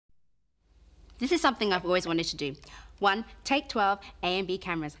This is something I've always wanted to do. 1, take 12 A and B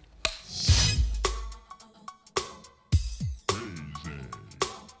cameras.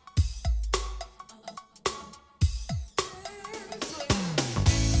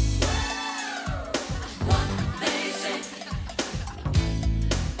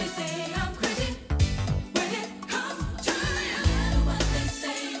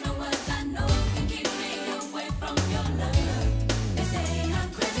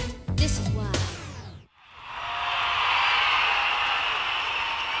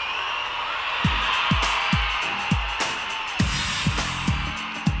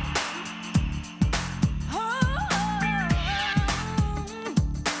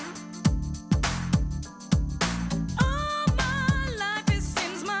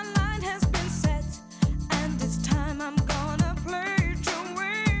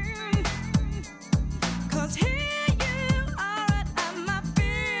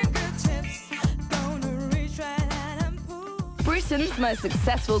 Britain's most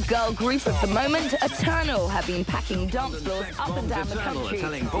successful girl group of the moment, Eternal, have been packing dance floors up and down the country. Are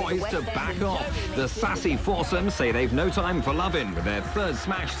telling boys to back off. The sassy foursome say they've no time for loving, with their third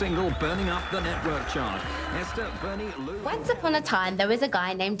smash single burning up the network chart. Esther, Bernie, Lou... Once upon a time, there was a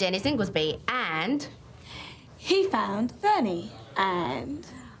guy named Dennis Inglesby, and... he found Bernie, and...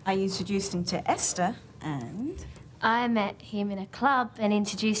 I introduced him to Esther, and... I met him in a club and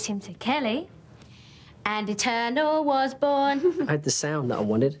introduced him to Kelly. And Eternal was born. I had the sound that I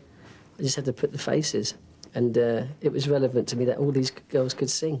wanted. I just had to put the faces. And it was relevant to me that all these girls could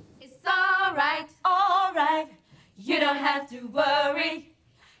sing. It's all right. You don't have to worry.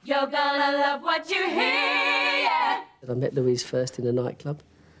 You're gonna love what you hear. I met Louise first in a nightclub,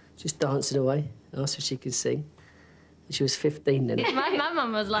 just dancing away. I asked if she could sing. She was 15 then. My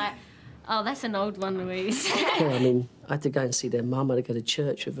mum was like, oh, that's an old one, Louise. Yeah, I mean, I had to go and see their mum. I had to go to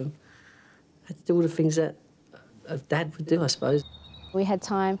church with them. I had to do all the things that a dad would do, I suppose. We had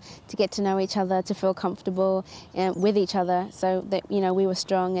time to get to know each other, to feel comfortable with each other, so that, you know, we were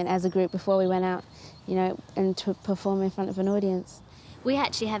strong and as a group before we went out, you know, and to perform in front of an audience. We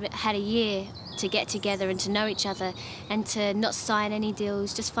actually had a year to get together and to know each other and to not sign any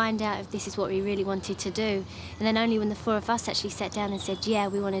deals, just find out if this is what we really wanted to do. And then only when the four of us actually sat down and said, yeah,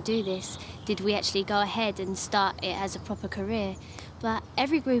 we want to do this, did we actually go ahead and start it as a proper career. But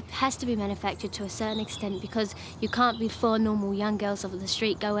every group has to be manufactured to a certain extent, because you can't be four normal young girls off the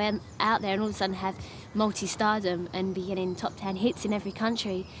street, go out there and all of a sudden have multi-stardom and be getting top 10 hits in every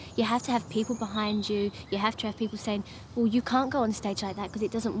country. You have to have people behind you. You have to have people saying, well, you can't go on stage like that because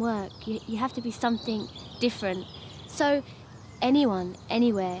it doesn't work. You have to be something different. So anyone,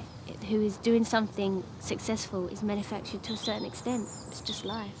 anywhere, who is doing something successful is manufactured to a certain extent. It's just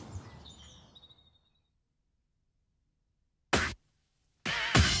life.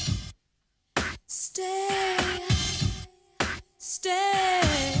 Stay, stay.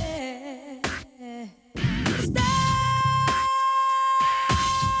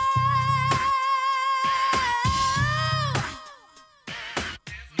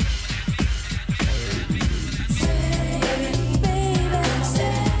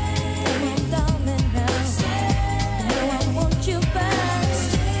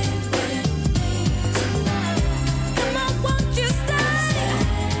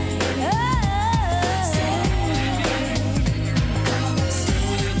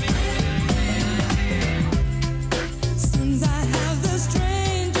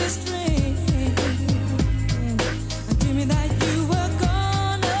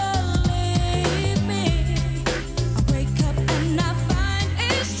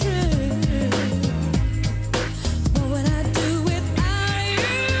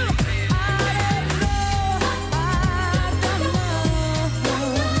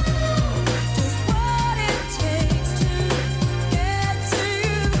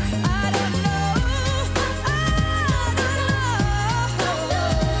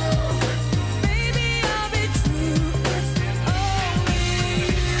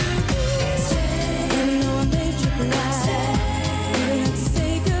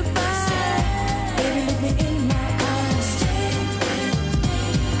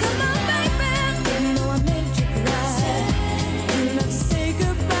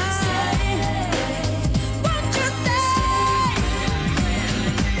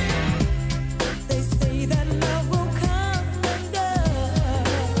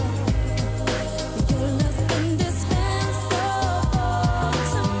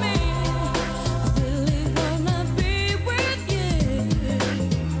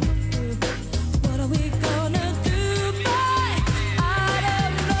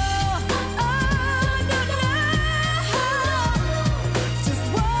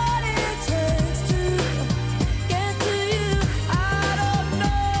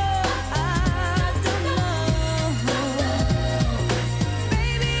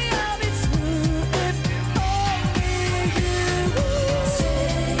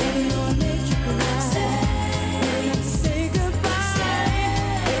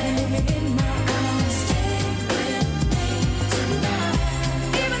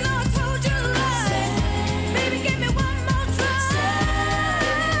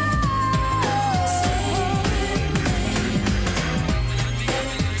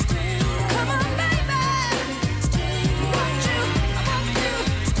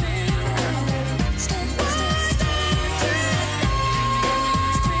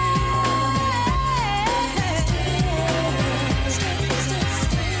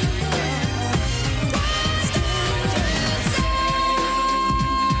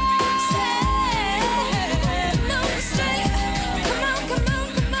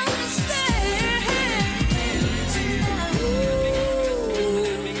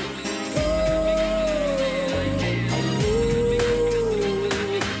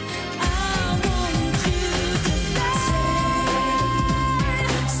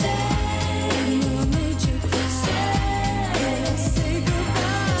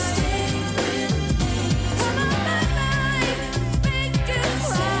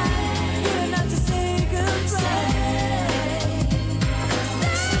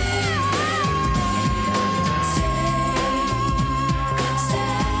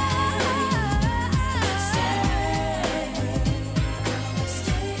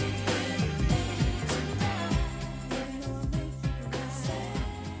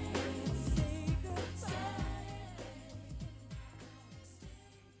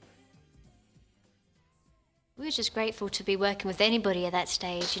 We were just grateful to be working with anybody at that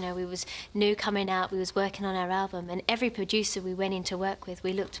stage. You know, we was new coming out, we was working on our album, and every producer we went in to work with,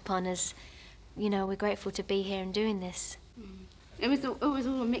 we looked upon as, you know, we're grateful to be here and doing this. It was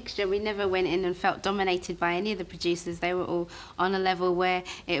all a mixture. We never went in and felt dominated by any of the producers. They were all on a level where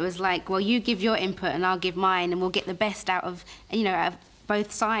it was like, well, you give your input and I'll give mine, and we'll get the best out of, you know, out of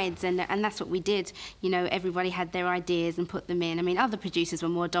both sides, and that's what we did. You know, everybody had their ideas and put them in. I mean, other producers were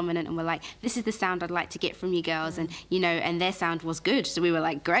more dominant and were like, this is the sound I'd like to get from you girls, and, you know, and their sound was good, so we were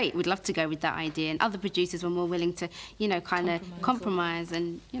like, great, we'd love to go with that idea. And other producers were more willing to, you know, kind of compromise,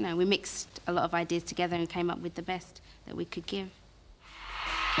 and, you know, we mixed a lot of ideas together and came up with the best that we could give.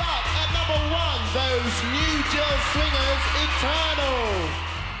 But at number 1, those New Jill Swingers, Eternal.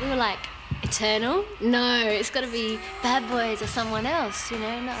 We were like, Eternal? No, it's got to be Bad Boys or someone else, you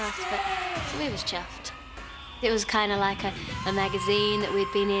know, not us. But so we was chuffed. It was kind of like a magazine that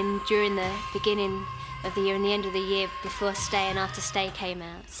we'd been in during the beginning of the year and the end of the year before Stay and after Stay came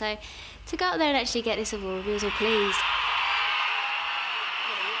out. So to go up there and actually get this award, we was all pleased.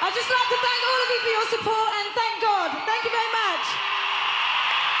 I'd just like to thank all of you for your support, and thank God. Thank you very much.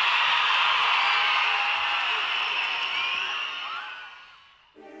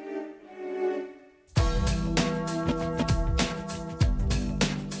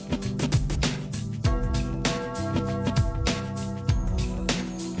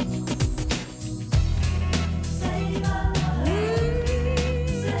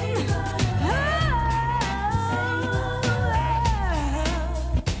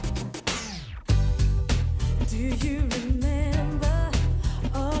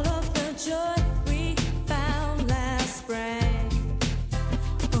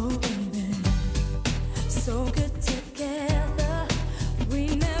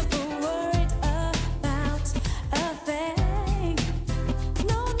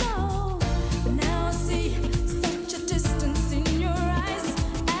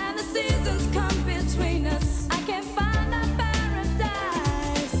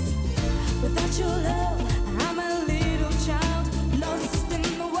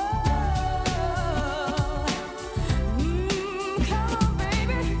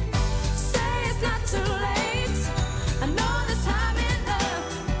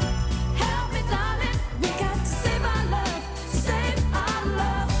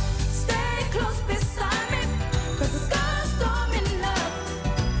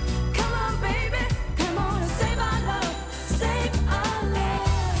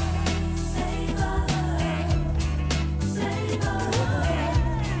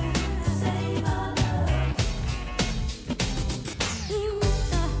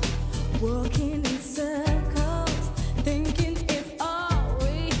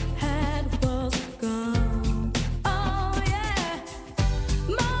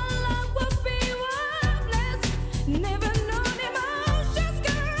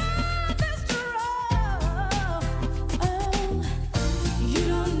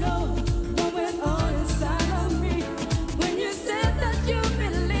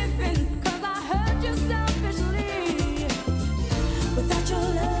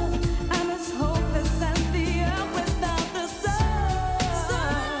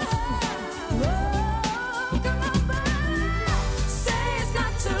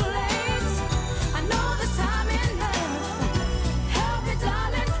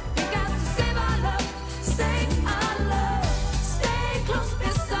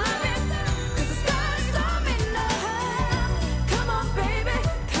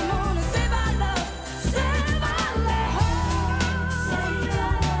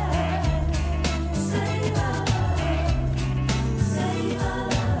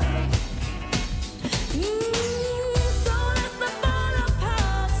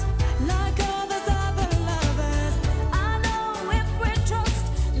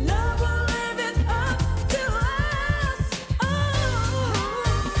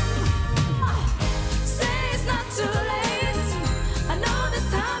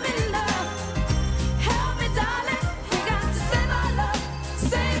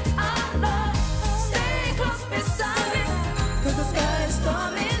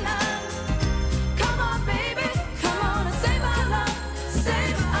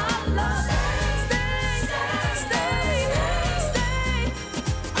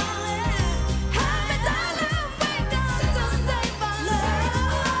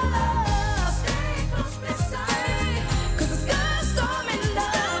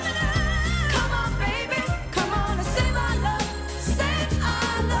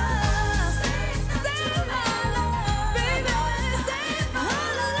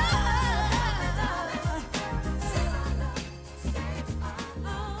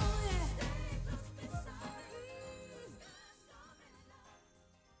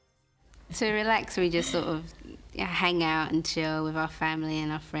 To relax, we just sort of hang out and chill with our family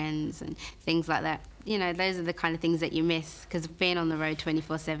and our friends and things like that. You know, those are the kind of things that you miss, because being on the road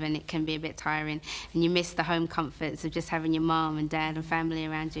 24/7, it can be a bit tiring, and you miss the home comforts of just having your mum and dad and family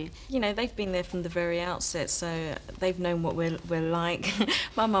around you. You know, they've been there from the very outset, so they've known what we're like.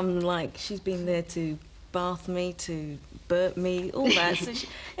 My mum, like, she's been there to bath me, to burp me, all that. So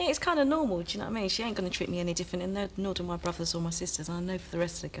it's kind of normal, do you know what I mean? She ain't going to treat me any different, and nor do my brothers or my sisters. I know for the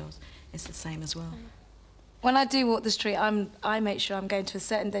rest of the girls, it's the same as well. When I do walk the street, I make sure I'm going to a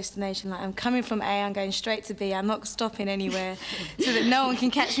certain destination. Like, I'm coming from A, I'm going straight to B. I'm not stopping anywhere so that no one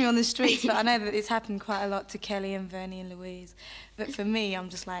can catch me on the streets. But I know that it's happened quite a lot to Kelly and Vernie and Louise. But for me, I'm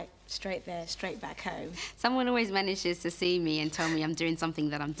just like straight there, straight back home. Someone always manages to see me and tell me I'm doing something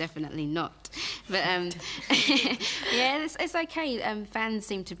that I'm definitely not. But yeah, it's okay. Fans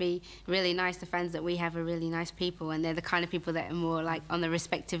seem to be really nice. The fans that we have are really nice people, and they're the kind of people that are more like on the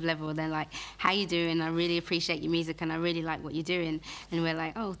respective level. They're like, how you doing? I really appreciate your music and I really like what you're doing. And we're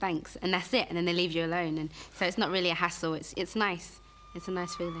like, oh, thanks. And that's it. And then they leave you alone. And so it's not really a hassle. It's nice. It's a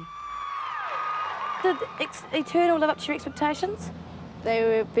nice feeling. Did Eternal live up to your expectations? They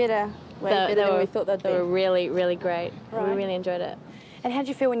were better, better than we thought they'd be. They were really, really great. Right. We really enjoyed it. And how did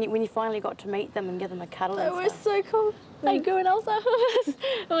you feel when you finally got to meet them and give them a cuddle and It was so cool. They grew and also it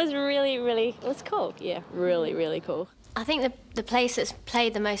was really, it was cool. Yeah, really, really cool. I think the place that's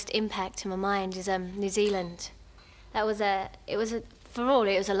played the most impact in my mind is New Zealand. For all,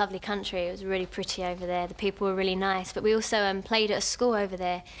 it was a lovely country. It was really pretty over there. The people were really nice. But we also played at a school over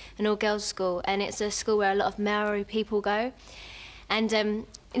there, an all-girls school, and it's a school where a lot of Maori people go. And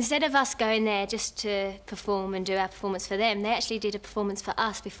instead of us going there just to perform and do our performance for them, they actually did a performance for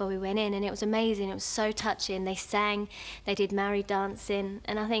us before we went in, and it was amazing. It was so touching. They sang, they did Maori dancing,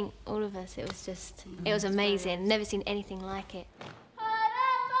 and I think all of us, it was amazing. Never seen anything like it.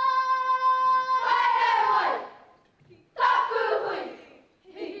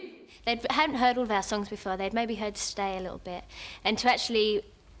 They hadn't heard all of our songs before. They'd maybe heard Stay a little bit. And to actually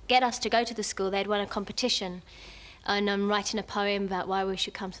get us to go to the school, they'd won a competition and writing a poem about why we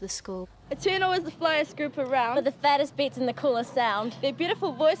should come to the school. Eternal is the flyest group around. With the fattest beats and the coolest sound. Their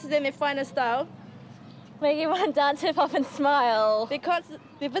beautiful voices and their finest style. Make everyone dance, hip hop and smile.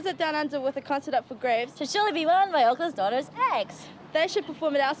 Their visit down under with a concert up for grabs should surely be won by Auckland's daughters' eggs. They should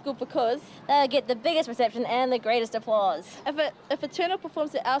perform at our school because they'll get the biggest reception and the greatest applause. If Eternal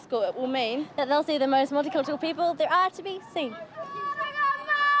performs at our school, it will mean that they'll see the most multicultural people there are to be seen.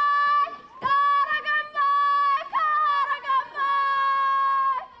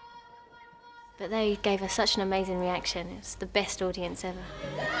 But they gave us such an amazing reaction. It was the best audience ever.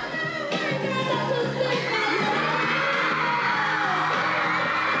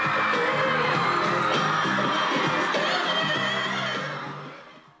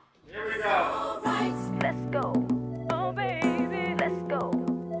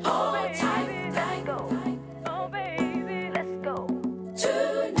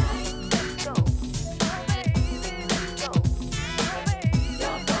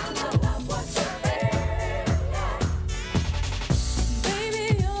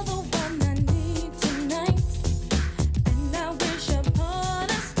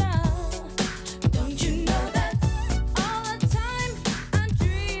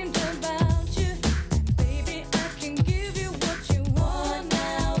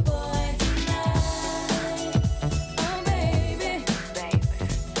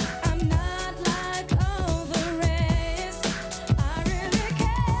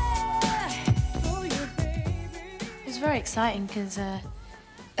 Very exciting because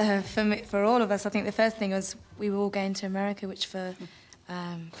for all of us, I think the first thing was we were all going to America, which for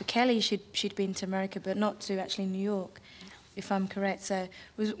Kelly, she'd been to America, but not to actually New York, if I'm correct. So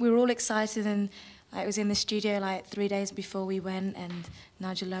we were all excited, and I was in the studio like 3 days before we went, and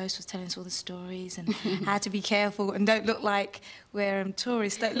Nigel Lewis was telling us all the stories and how to be careful and don't look like we're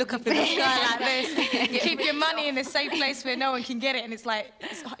tourists. Don't look up in the sky like this. Keep your money in a safe place where no one can get it, and it's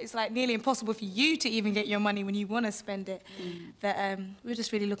like nearly impossible for you to even get your money when you want to spend it. But we were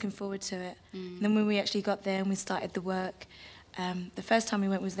just really looking forward to it. And then when we actually got there and we started the work, the first time we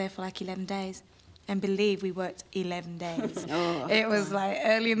went was there for like 11 days. And believe we worked 11 days. It was like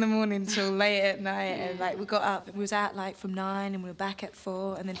early in the morning till late at night, and like we got up and we was out like from 9 and we were back at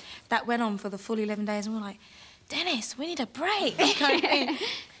 4, and then that went on for the full 11 days, and we were like, Dennis, we need a break, kind of thing.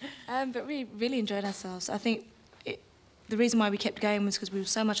 But we really enjoyed ourselves. I think the reason why we kept going was because we were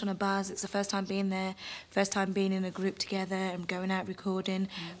so much on a buzz. It's the first time being there, first time being in a group together and going out recording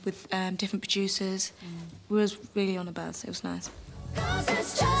with different producers. We was really on a buzz. It was nice. 'Cause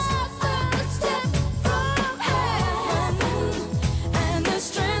it's just a step from heaven, and the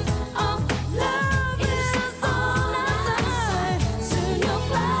strength of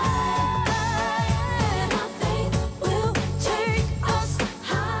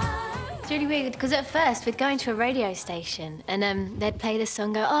weird, because at first we'd go into a radio station and they'd play the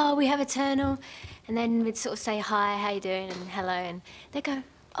song, go, oh, we have Eternal, and then we'd sort of say, hi, how you doing, and hello, and they'd go,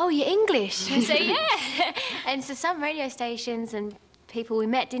 oh, you're English? And say, yeah. And so some radio stations and people we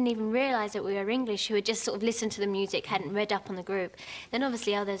met didn't even realise that we were English, who had just sort of listened to the music, hadn't read up on the group. Then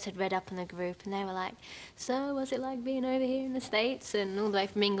obviously others had read up on the group, and they were like, so what's it like being over here in the States and all the way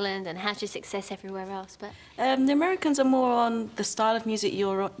from England, and how's your success everywhere else? But the Americans are more on the style of music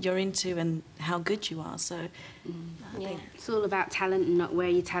you're into and how good you are, so yeah. It's all about talent and not where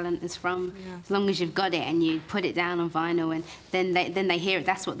your talent is from. Yeah. As long as you've got it and you put it down on vinyl, and then they hear it,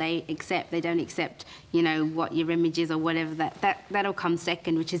 that's what they accept. They don't accept, you know, what your image is or whatever. That'll come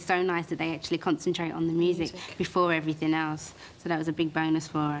second, which is so nice that they actually concentrate on the music before everything else. So that was a big bonus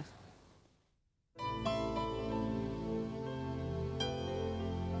for us.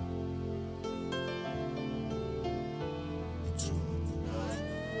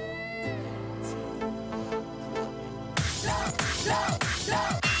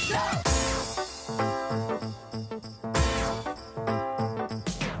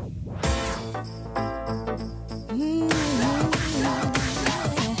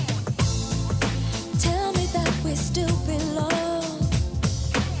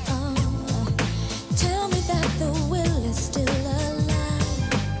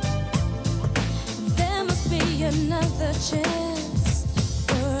 Another chance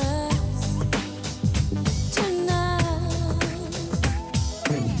for us tonight,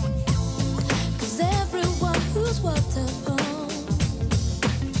 'cause everyone who's walked upon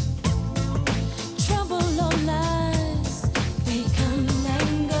trouble or lies, they come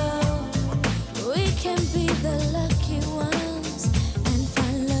and go. We can be the lucky ones and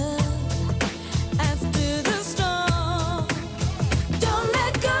find love after the storm. Don't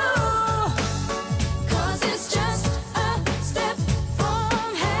let go.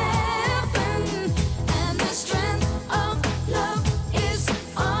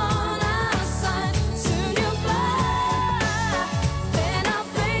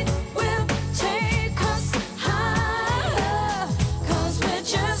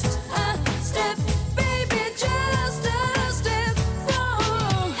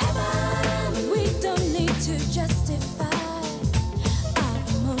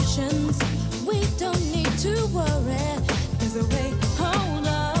 We don't need to worry. There's a way, hold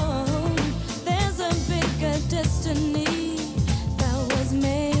on. There's a bigger destiny that was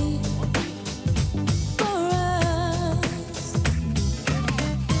made for us.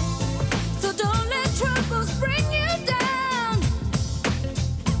 So don't let troubles bring you down.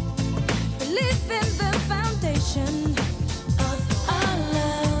 Believe in the foundation of our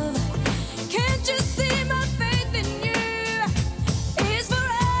love. Can't you see my faith in you? Is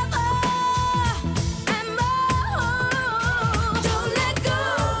forever and more.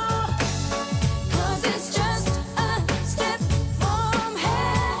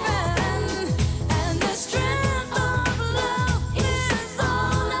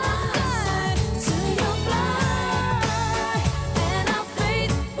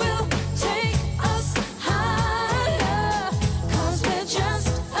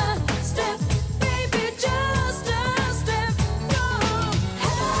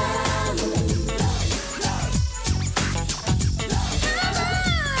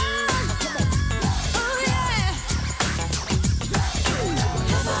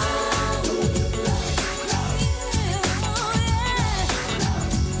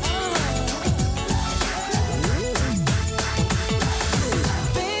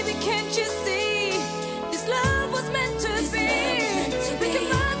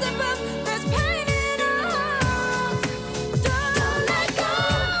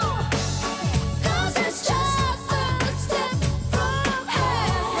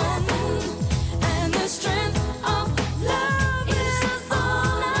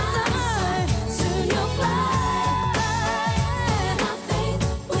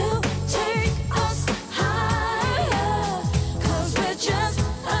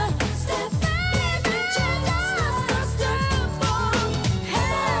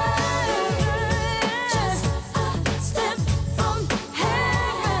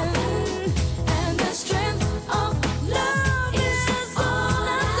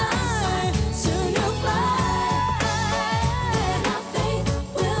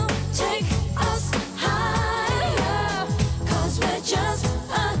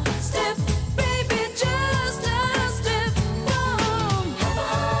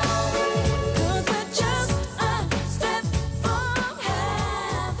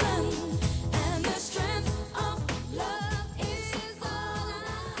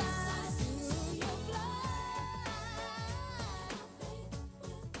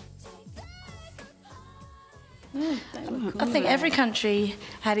 I think every country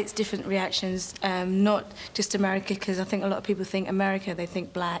had its different reactions, not just America, because I think a lot of people think America, they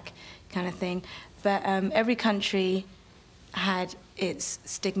think black kind of thing. But every country had its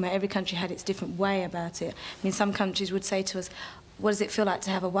stigma, every country had its different way about it. I mean, some countries would say to us, what does it feel like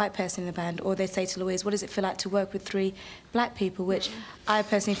to have a white person in the band? Or they'd say to Louise, what does it feel like to work with 3 black people? Which I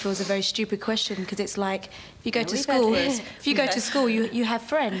personally feel is a very stupid question, because it's like, if you go to school, you have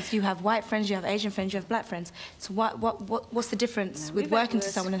friends. You have white friends, you have Asian friends, you have black friends. So what's the difference with working to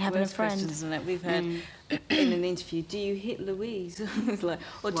someone and having a friend? Isn't it? We've had in an interview, do you hit Louise? I was like,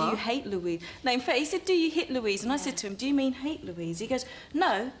 or do you hate Louise? No, in fact, he said, do you hit Louise? And I said to him, do you mean hate Louise? He goes,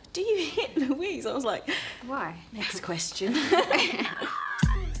 no, do you hit Louise? I was like, why? Next question.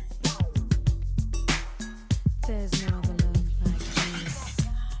 There's no other love like this.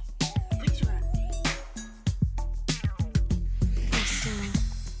 Which one?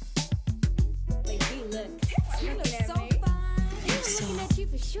 Wait, you look so fine. I'm looking at you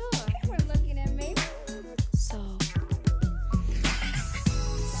for sure. You weren't looking at me. So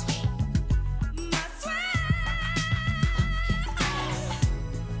sweet. My sweet.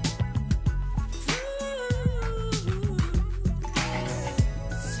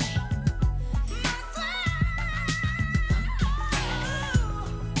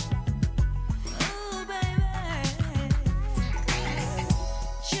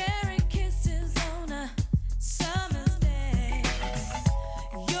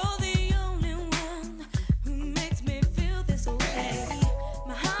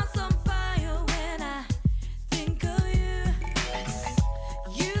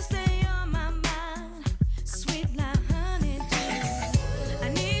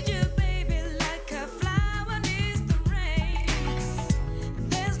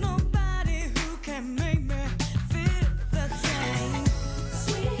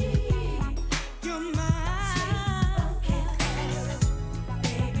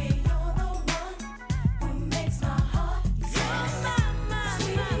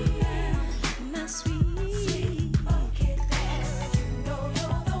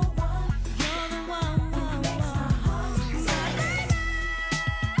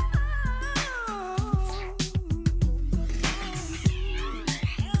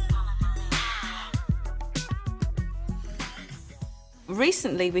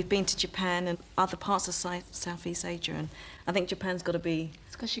 Recently, we've been to Japan and other parts of Southeast Asia, and I think Japan's got to be...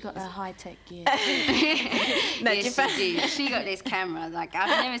 It's because she got her high-tech gear. No, yes, Japan... she did. She got this camera. Like,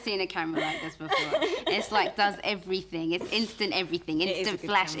 I've never seen a camera like this before. It's like, does everything. It's instant everything. Instant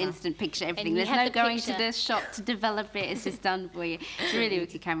flash, camera. Instant picture, everything. There's no going to the shop to develop it. It's just done for you. It's a really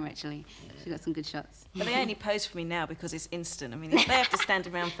wicked camera, actually. She got some good shots. But they only pose for me now because it's instant. I mean, if they have to stand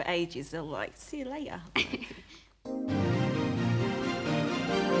around for ages, they'll like, see you later.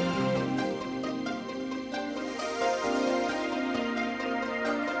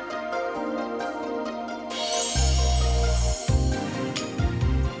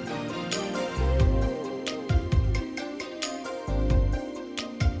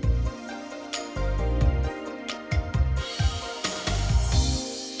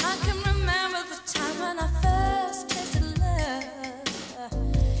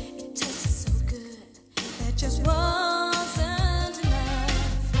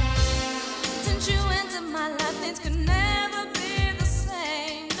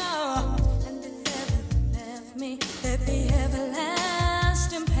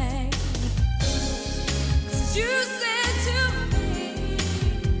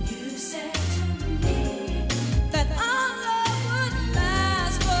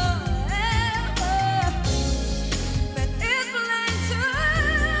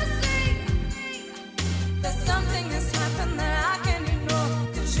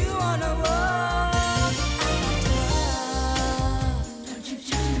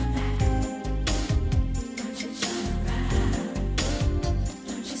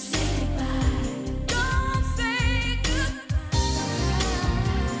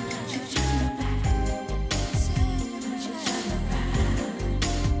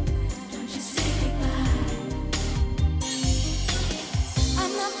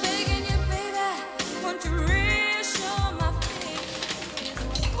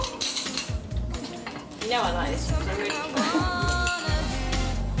 You know I like this because I really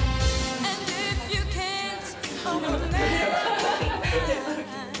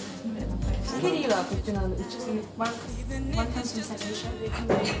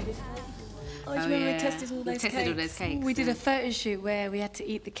Oh, do you remember we tested all those cakes? We did a photo shoot where we had to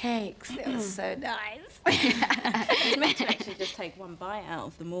eat the cakes. It was so nice. I was meant to actually just take one bite out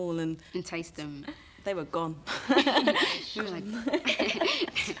of them all and taste them. They were gone.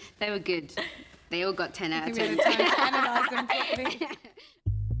 They were good. They all got 10 out of 10. We had time to analyse them properly.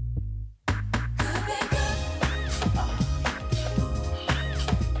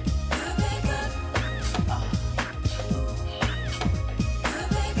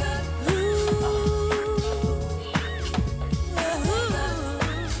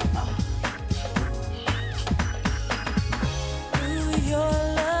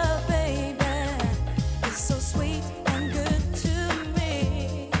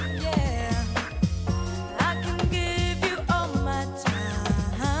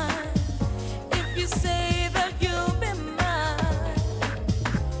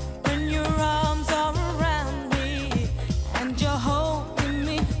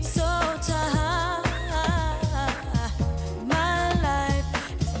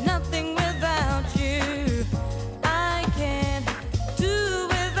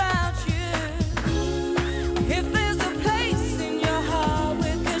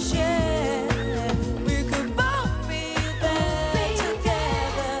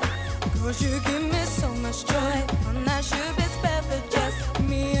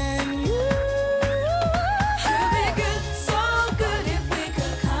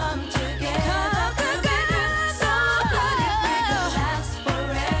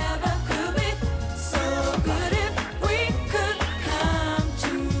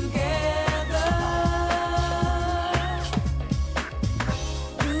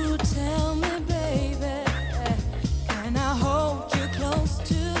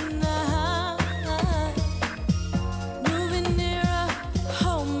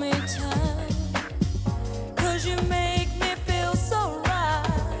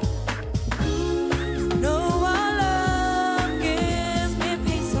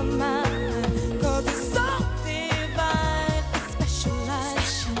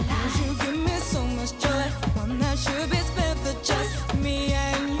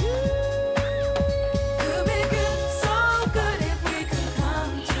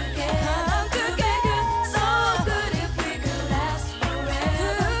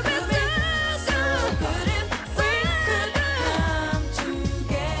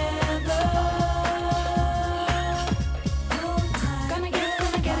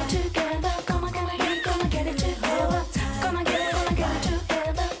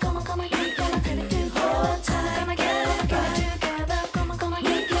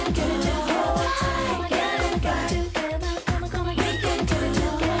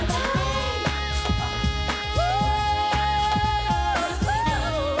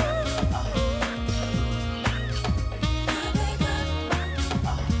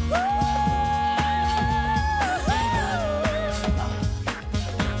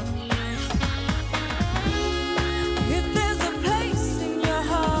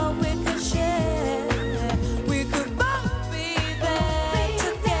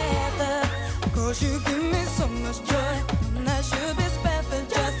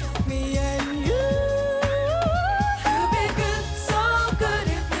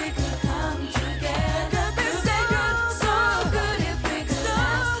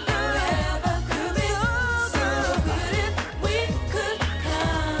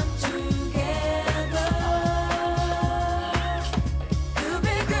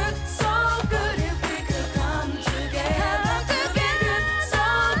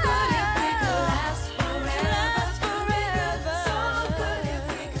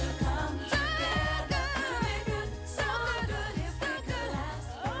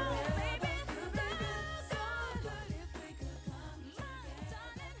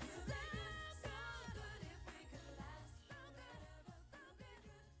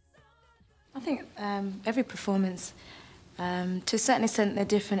 I think every performance, to a certain extent, they're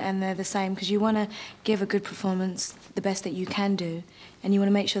different and they're the same because you want to give a good performance, the best that you can do, and you want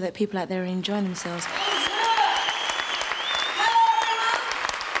to make sure that people out there are enjoying themselves.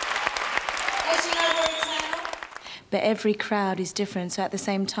 But every crowd is different, so at the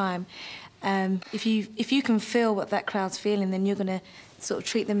same time, if you can feel what that crowd's feeling, then you're going to sort of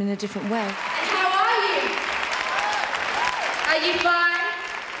treat them in a different way. And how are you? Are you fine?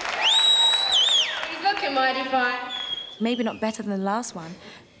 He's looking mighty fine. Maybe not better than the last one,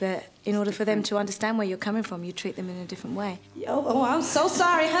 but in order for them to understand where you're coming from, you treat them in a different way. Oh, I'm so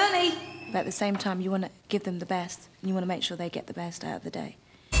sorry, honey. But at the same time, you want to give them the best, and you want to make sure they get the best out of the day.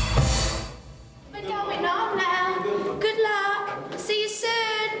 We're going on now. Good luck. See you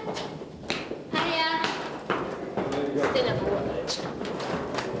soon. Hiya. Still have a watch.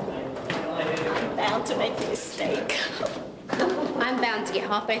 I'm bound to make a mistake. I'm bound to get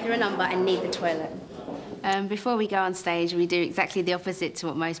halfway through a number and need the toilet. Before we go on stage, we do exactly the opposite to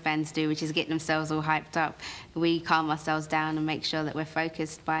what most bands do, which is get themselves all hyped up. We calm ourselves down and make sure that we're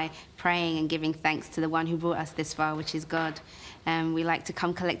focused by praying and giving thanks to the one who brought us this far, which is God. We like to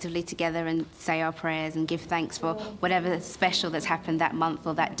come collectively together and say our prayers and give thanks for whatever special that's happened that month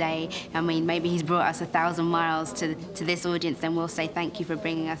or that day. I mean, maybe he's brought us 1,000 miles to this audience, then we'll say thank you for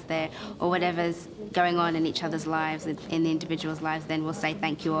bringing us there. Or whatever's going on in each other's lives, in the individuals' lives, then we'll say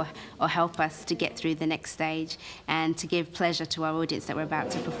thank you or help us to get through the next stage and to give pleasure to our audience that we're about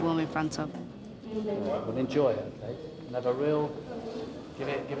to perform in front of. Well, enjoy it, okay? And have a real... Give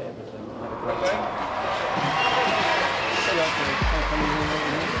it everything. Have a great time.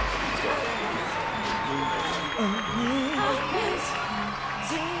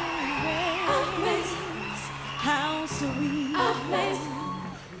 How sweet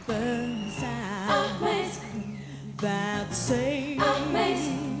the sound that saved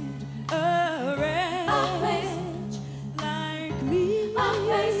a wretch like me. I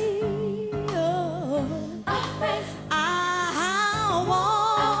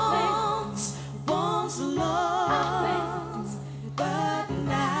once lost, but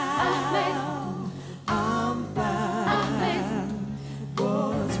now I'm found.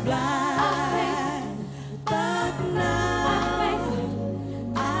 Was blind, but now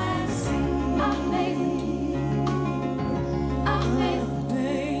I see. Amazing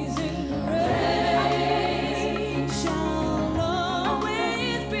grace shall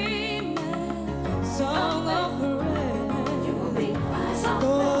always be my song of praise. You will be my song.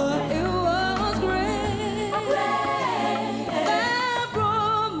 For it was grace that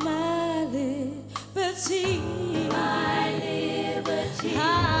brought my liberty.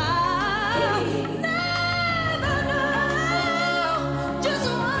 Just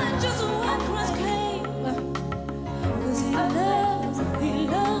one cross came, 'cause he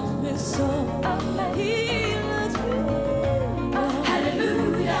loves me so. He loves me.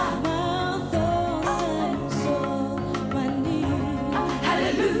 Hallelujah. My thoughts and soul, my need.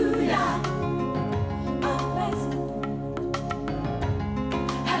 Hallelujah.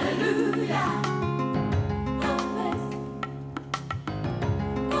 Hallelujah. Hallelujah.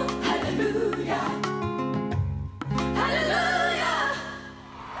 Hallelujah.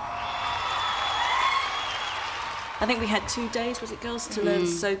 I think we had 2 days, was it, girls, to learn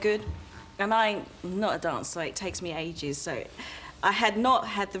So Good? And I'm not a dancer, so it takes me ages. So I had not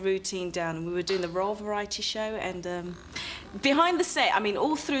had the routine down, and we were doing the Royal Variety Show, and behind the set, I mean,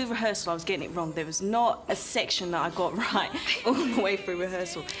 all through rehearsal, I was getting it wrong. There was not a section that I got right all the way through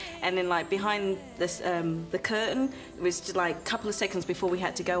rehearsal. And then, like, behind this, the curtain, it was just, like, a couple of seconds before we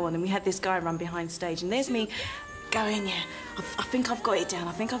had to go on, and we had this guy run behind stage, and there's me going, yeah, I think I've got it down,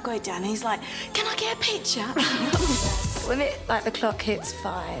 I think I've got it down. And he's like, can I get a picture? When the clock hits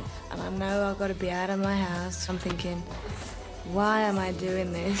 5 and I know I've got to be out of my house, I'm thinking, why am I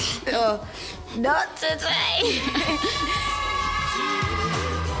doing this? Oh, not today.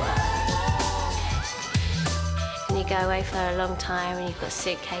 You go away for a long time and you've got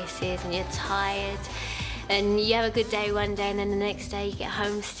suitcases and you're tired and you have a good day one day and then the next day you get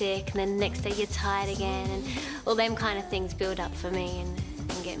homesick and then the next day you're tired again, and all them kind of things build up for me and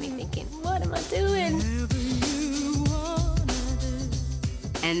get me thinking, what am I doing?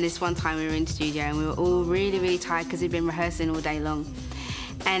 And this one time we were in the studio and we were all really, really tired because we'd been rehearsing all day long.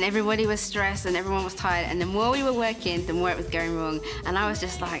 And everybody was stressed and everyone was tired, and the more we were working, the more it was going wrong. And I was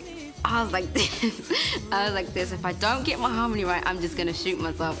just like, this, if I don't get my harmony right, I'm just gonna shoot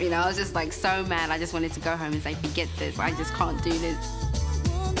myself, you know? I was just like so mad. I just wanted to go home and say, forget this, I just can't do this.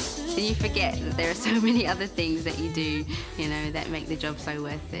 And you forget that there are so many other things that you do, you know, that make the job so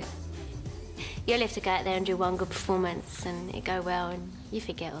worth it. You only have to go out there and do one good performance and it go well and you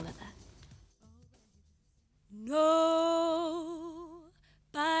forget all of that.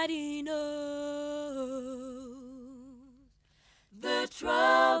 Nobody knows the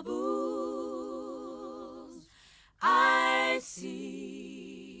troubles I see.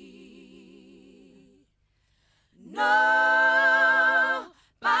 Nobody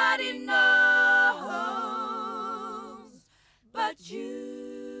knows but you.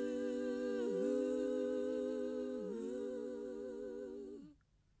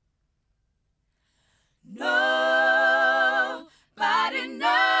 Nobody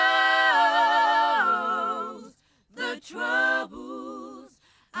knows.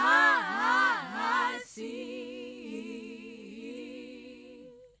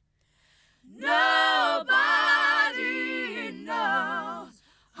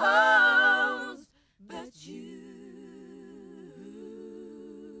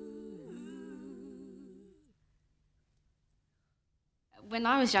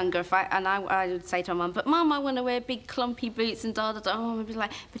 when I was younger, I would say to my mum, but Mum, I want to wear big clumpy boots and da da da. Mum would be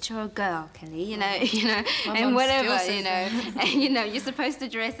like, but you're a girl, Kelly, you know, and whatever, you know, and you know, you're supposed to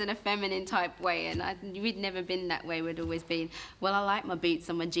dress in a feminine type way, and we'd never been that way. We'd always been, well, I like my boots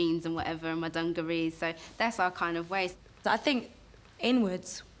and my jeans and whatever and my dungarees. So that's our kind of way. I think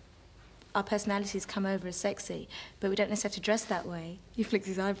inwards, our personalities come over as sexy, but we don't necessarily have to dress that way. He flicks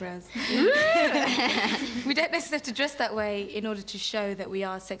his eyebrows. We don't necessarily have to dress that way in order to show that we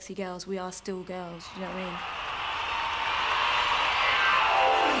are sexy girls. We are still girls, you know what I mean?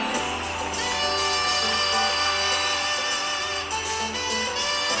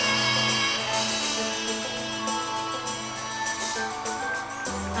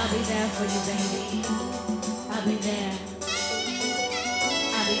 I'll be there for you, baby. I'll be there.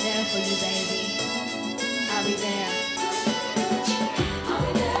 I'll be there for you, baby. I'll be there. I'll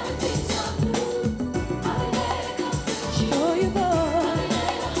be there when things are blue. I'll be there to comfort you. For you, boy. I'll be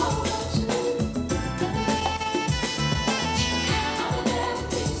there to hold on to. I'll be there when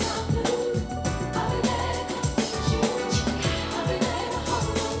things are blue. I'll be there to comfort you. I'll be there to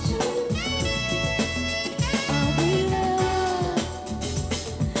hold on to. I'll be there.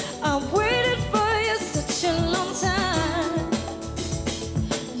 I've waited for you such a long time.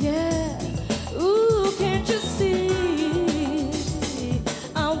 Yeah, ooh, can't you see?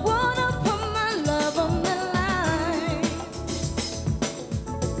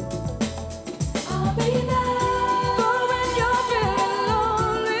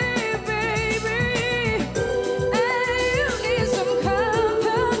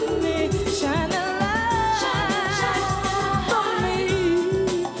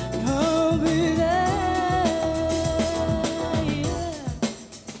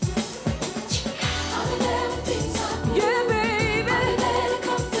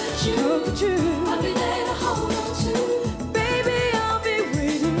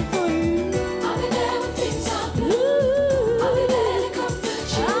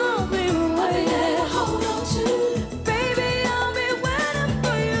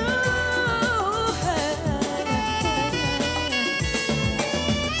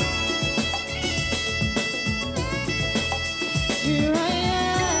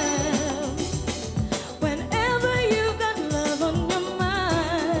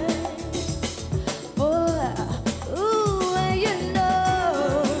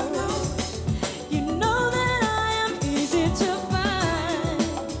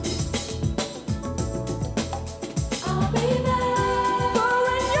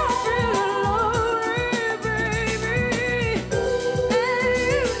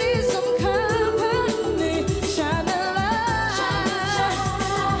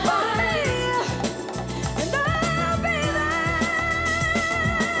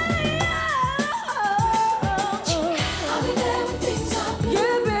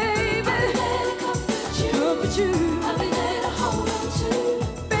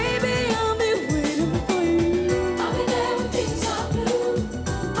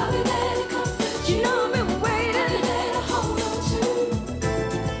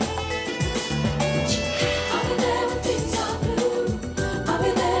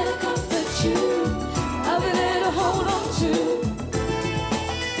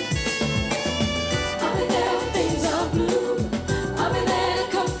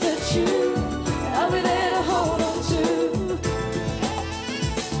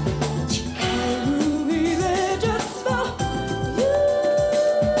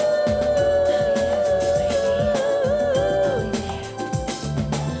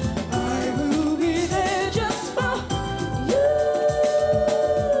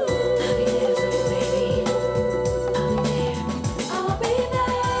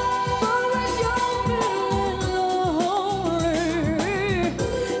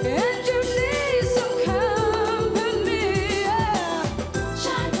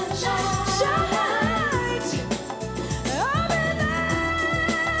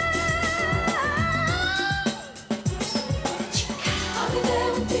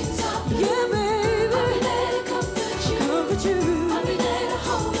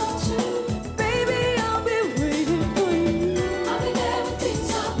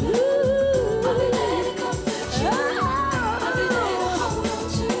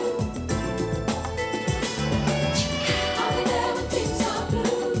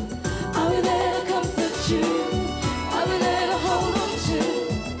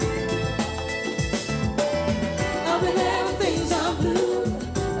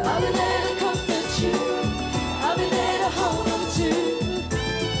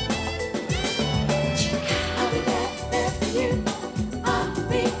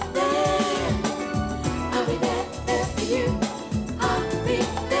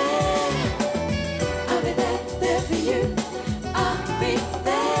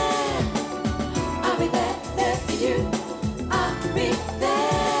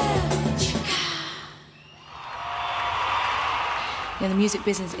 You know, the music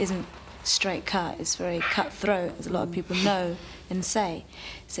business isn't straight cut, it's very cutthroat, as a lot of people know and say.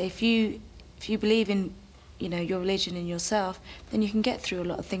 So if you believe in, you know, your religion and yourself, then you can get through a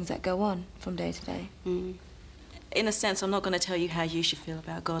lot of things that go on from day to day. In a sense, I'm not going to tell you how you should feel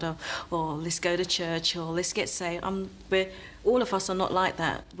about God, or let's go to church, or let's get saved. All of us are not like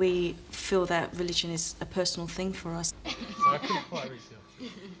that. We feel that religion is a personal thing for us. So I couldn't quite reach the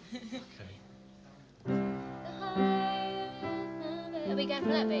Are we going for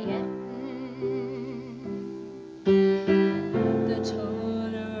that bit, yeah? The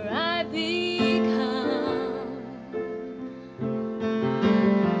taller I become,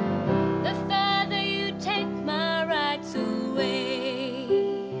 the further you take my rights away,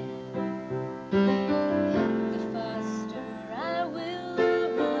 the faster I will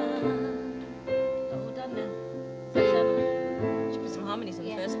run. Oh, done now. Should put some harmonies in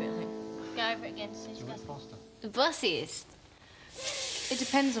the first bit, I think. Go over it again. So you go faster. The bossiest. It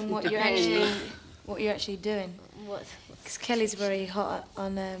depends on what you're actually doing. Because Kelly's very hot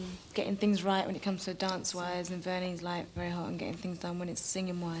on getting things right when it comes to dance-wise, and Vernie's like very hot on getting things done when it's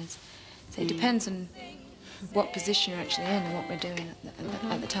singing-wise. So it depends on what position you're actually in and what we're doing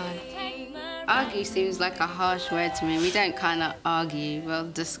at the time. Argue seems like a harsh word to me. We don't kind of argue, we'll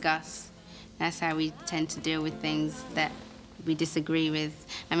discuss. That's how we tend to deal with things that we disagree with.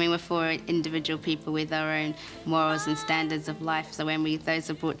 I mean, we're four individual people with our own morals and standards of life, so when those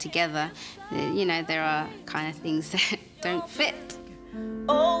are brought together, you know, there are kind of things that don't fit.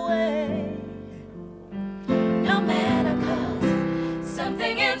 Away, no matter, 'cause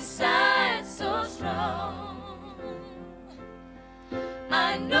something inside so strong.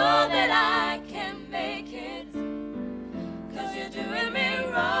 I know that I can make it, 'cause you're doing me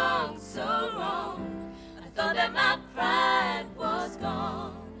wrong, so wrong. I thought that my pride was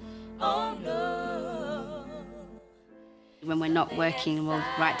gone. Oh no. When we're not working, we'll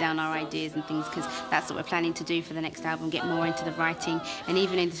write down our ideas and things, because that's what we're planning to do for the next album, get more into the writing and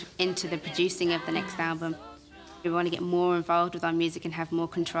even into the producing of the next album. We want to get more involved with our music and have more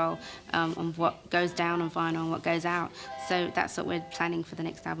control on what goes down on vinyl and what goes out. So that's what we're planning for the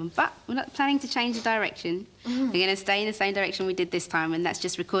next album. But we're not planning to change the direction. We're going to stay in the same direction we did this time, and that's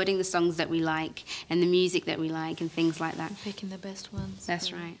just recording the songs that we like and the music that we like and things like that. And picking the best ones.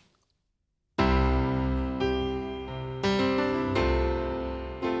 That's right.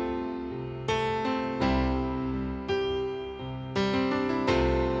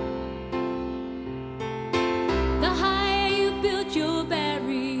 Your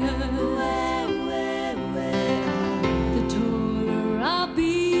barrier, the taller I'll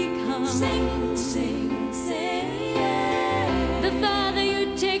become. Sing, sing, sing, yeah. The farther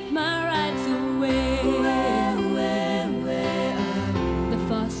you take my rights away, the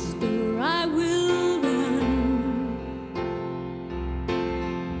faster I will run.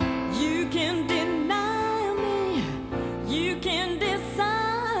 You can deny me, you can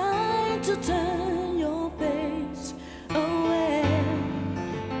decide to turn your face away.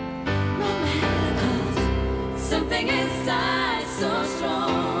 Something inside so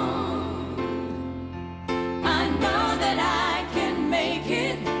strong. I know that I can make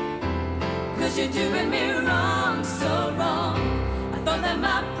it, 'cause you're doing me wrong, so wrong. I thought that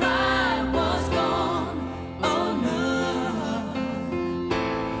my pride was gone. Oh no.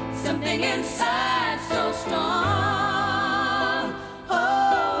 Something inside so strong.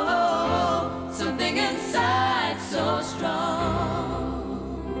 Oh, something inside so strong.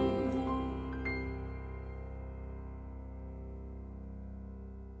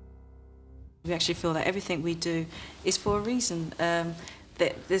 We actually feel that everything we do is for a reason.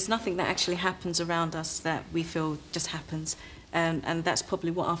 There's nothing that actually happens around us that we feel just happens, and that's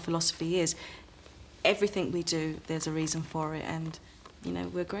probably what our philosophy is. Everything we do, there's a reason for it, and you know,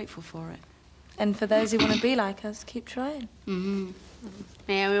 we're grateful for it. And for those who want to be like us, keep trying.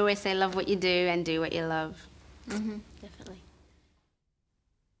 Yeah, we always say love what you do and do what you love. Definitely.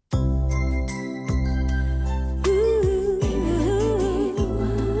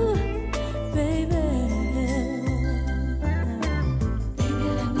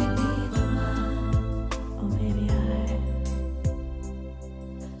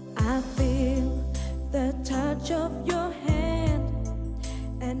 Of your hand,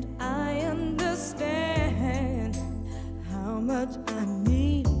 and I understand how much I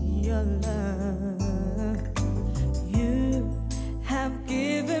need your love. You have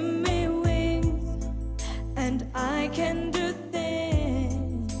given me wings, and I can do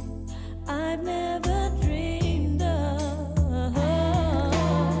things I've never dreamed of.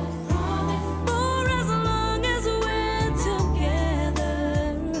 For as long as we're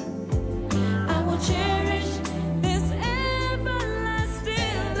together, I will cherish this everlasting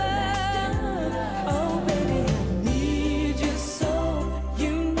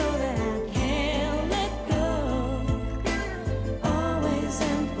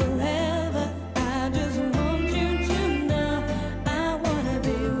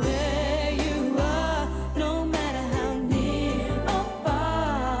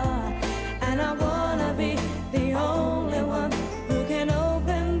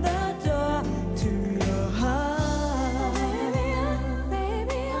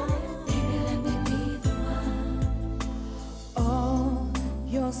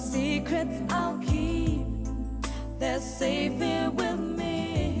No secrets I'll keep, they're safe here with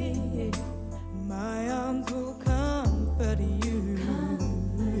me. My arms will comfort you.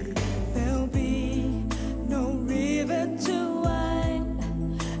 There'll be no river too wide,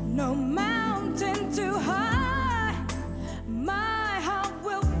 no mountain too high. My heart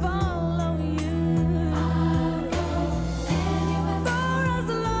will follow you. I'll go anywhere. For as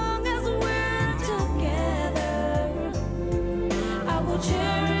long as we're together, I will cherish